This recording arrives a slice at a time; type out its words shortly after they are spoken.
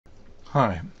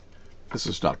Hi, this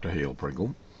is Dr. Hale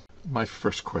Pringle. My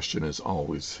first question is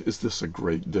always, is this a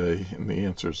great day? And the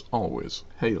answer is always,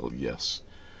 Hale, yes.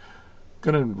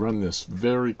 I'm going to run this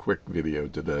very quick video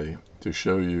today to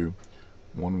show you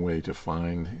one way to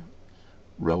find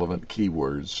relevant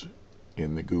keywords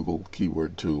in the Google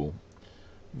keyword tool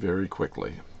very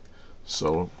quickly.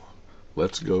 So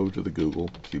let's go to the Google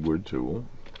keyword tool.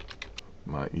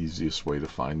 My easiest way to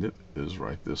find it is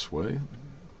right this way.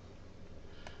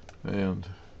 And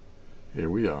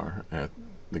here we are at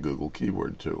the Google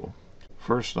keyword tool.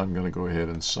 First, I'm going to go ahead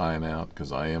and sign out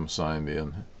because I am signed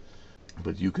in,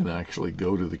 but you can actually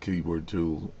go to the keyword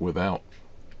tool without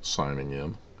signing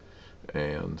in,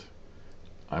 and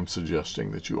I'm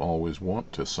suggesting that you always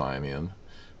want to sign in,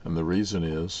 and the reason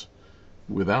is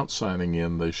without signing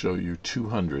in they show you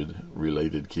 200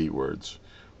 related keywords.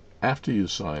 After you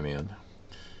sign in,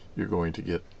 you're going to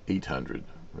get 800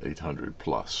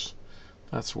 plus.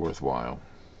 That's worthwhile.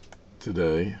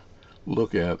 Today,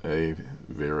 look at a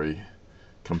very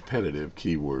competitive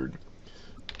keyword,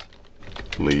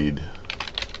 lead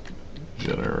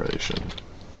generation.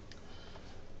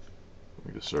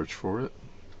 I'm going to search for it.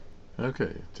 Okay,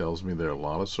 it tells me there are a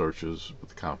lot of searches, but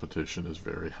the competition is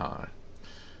very high.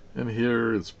 And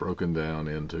here it's broken down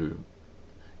into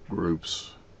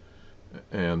groups.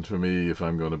 And for me, if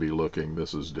I'm going to be looking,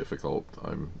 this is difficult.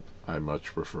 I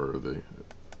much prefer the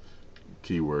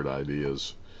keyword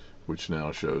ideas, which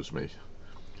now shows me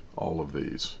all of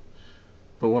these.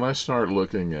 But when I start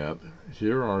looking at,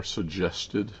 here are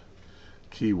suggested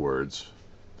keywords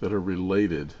that are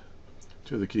related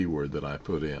to the keyword that I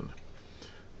put in.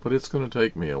 But it's going to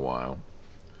take me a while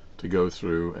to go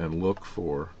through and look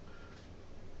for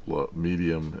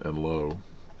medium and low.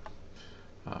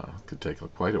 Could take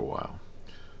quite a while.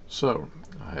 So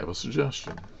I have a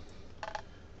suggestion.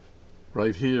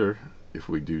 Right here, if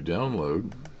we do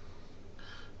download,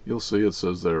 you'll see it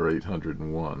says there are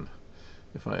 801.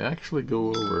 If I actually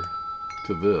go over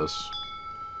to this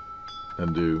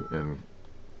and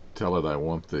tell it I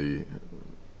want the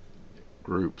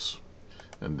groups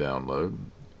and download,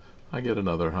 I get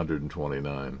another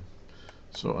 129.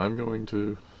 So I'm going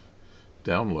to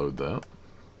download that,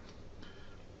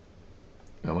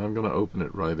 and I'm going to open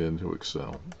it right into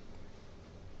Excel.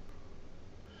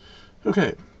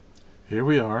 Okay, here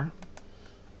we are.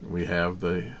 We have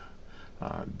the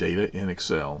data in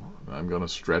Excel. I'm going to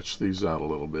stretch these out a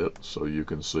little bit so you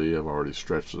can see I've already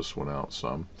stretched this one out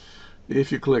some.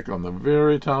 If you click on the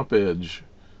very top edge,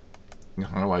 you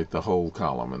highlight the whole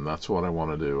column, and that's what I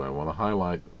want to do. I want to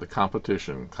highlight the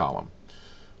competition column.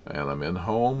 And I'm in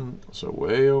Home, so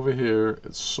way over here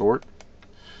it's Sort,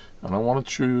 and I want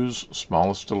to choose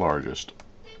smallest to largest.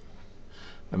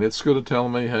 And it's going to tell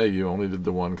me, hey, you only did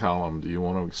the one column. Do you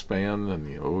want to expand?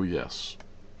 And oh, yes.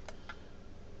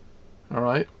 All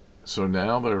right, so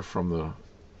now they're from the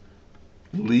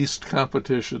least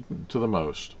competition to the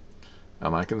most.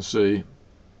 And I can see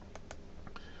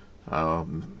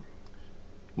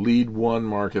lead one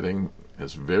marketing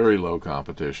has very low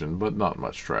competition, but not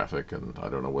much traffic, and I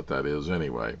don't know what that is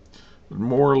anyway.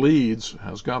 More leads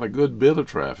has got a good bit of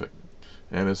traffic,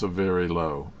 and it's a very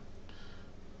low.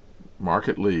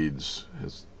 Market leads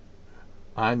is,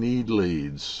 I need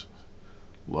leads,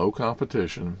 low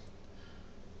competition,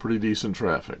 pretty decent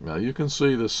traffic. Now you can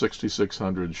see the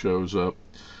 6600 shows up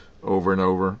over and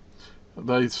over.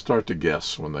 They start to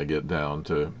guess when they get down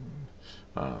to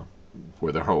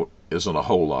where there isn't a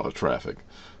whole lot of traffic.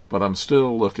 But I'm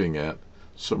still looking at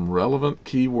some relevant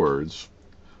keywords.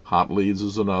 Hot leads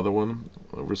is another one,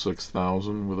 over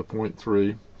 6,000 with a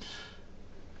 0.3.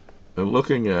 And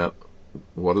looking at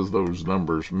what does those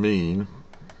numbers mean.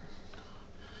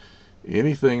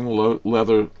 Anything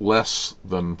less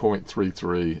than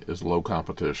 0.33 is low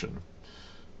competition.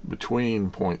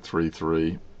 Between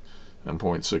 0.33 and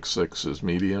 0.66 is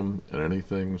medium, and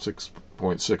anything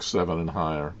 6.67 and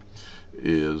higher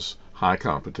is high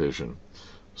competition.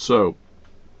 So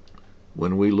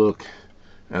when we look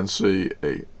and see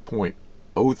a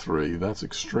 0.03, that's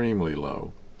extremely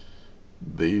low.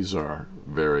 These are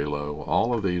very low.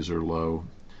 All of these are low.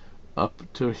 Up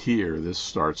to here, this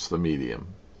starts the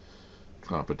medium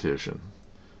competition.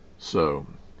 So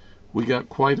we got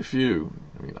quite a few.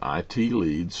 I mean, IT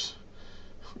leads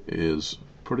is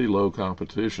pretty low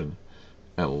competition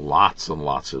and lots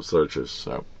of searches.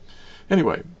 So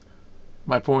anyway,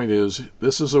 my point is,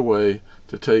 this is a way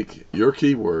to take your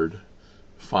keyword,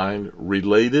 find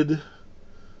related,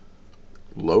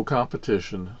 low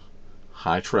competition,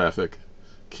 high traffic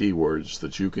keywords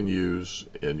that you can use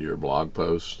in your blog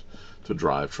post to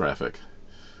drive traffic.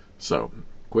 So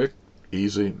quick,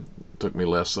 easy, took me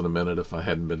less than a minute if I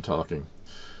hadn't been talking.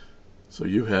 So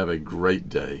you have a great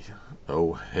day.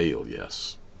 Oh, Hale,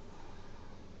 yes.